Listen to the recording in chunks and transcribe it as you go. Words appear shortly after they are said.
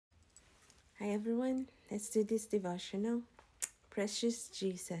Hi everyone, let's do this devotional. Precious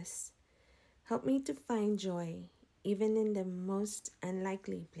Jesus, help me to find joy even in the most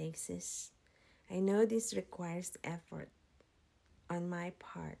unlikely places. I know this requires effort on my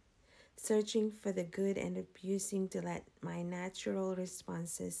part, searching for the good and refusing to let my natural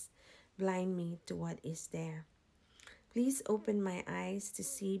responses blind me to what is there. Please open my eyes to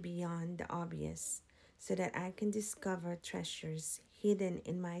see beyond the obvious so that I can discover treasures hidden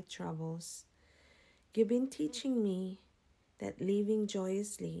in my troubles. You've been teaching me that living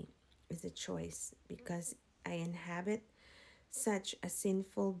joyously is a choice because I inhabit such a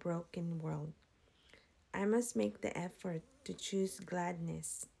sinful, broken world. I must make the effort to choose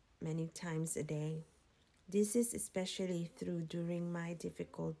gladness many times a day. This is especially true during my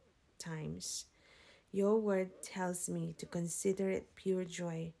difficult times. Your word tells me to consider it pure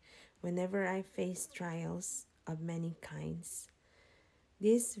joy whenever I face trials of many kinds.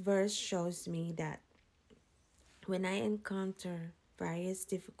 This verse shows me that when I encounter various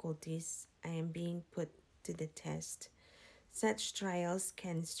difficulties, I am being put to the test. Such trials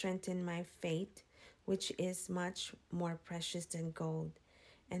can strengthen my faith, which is much more precious than gold,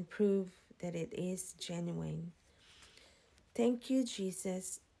 and prove that it is genuine. Thank you,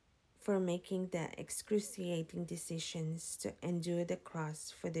 Jesus, for making the excruciating decisions to endure the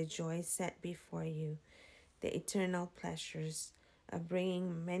cross for the joy set before you, the eternal pleasures of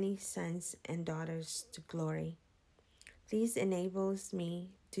bringing many sons and daughters to glory. Please enables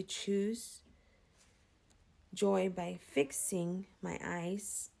me to choose joy by fixing my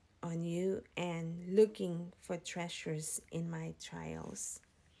eyes on you and looking for treasures in my trials.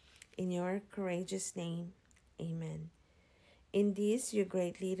 In your courageous name, amen. In this you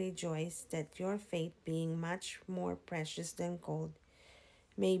greatly rejoice that your faith, being much more precious than gold,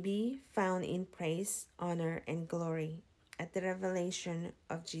 may be found in praise, honor, and glory at the revelation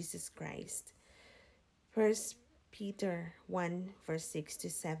of Jesus Christ. First Peter 1 verse 6 to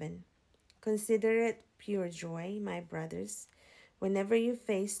 7. Consider it pure joy, my brothers, whenever you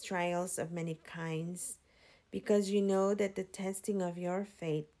face trials of many kinds, because you know that the testing of your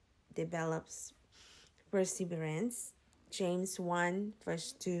faith develops perseverance. James 1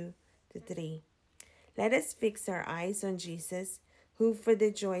 verse 2 to 3. Let us fix our eyes on Jesus, who for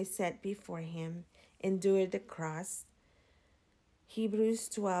the joy set before him endured the cross. Hebrews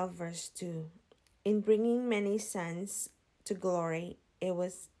 12 verse 2. In bringing many sons to glory, it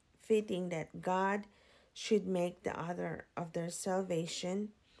was fitting that God should make the author of their salvation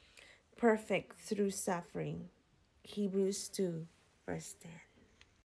perfect through suffering. Hebrews 2 verse 10.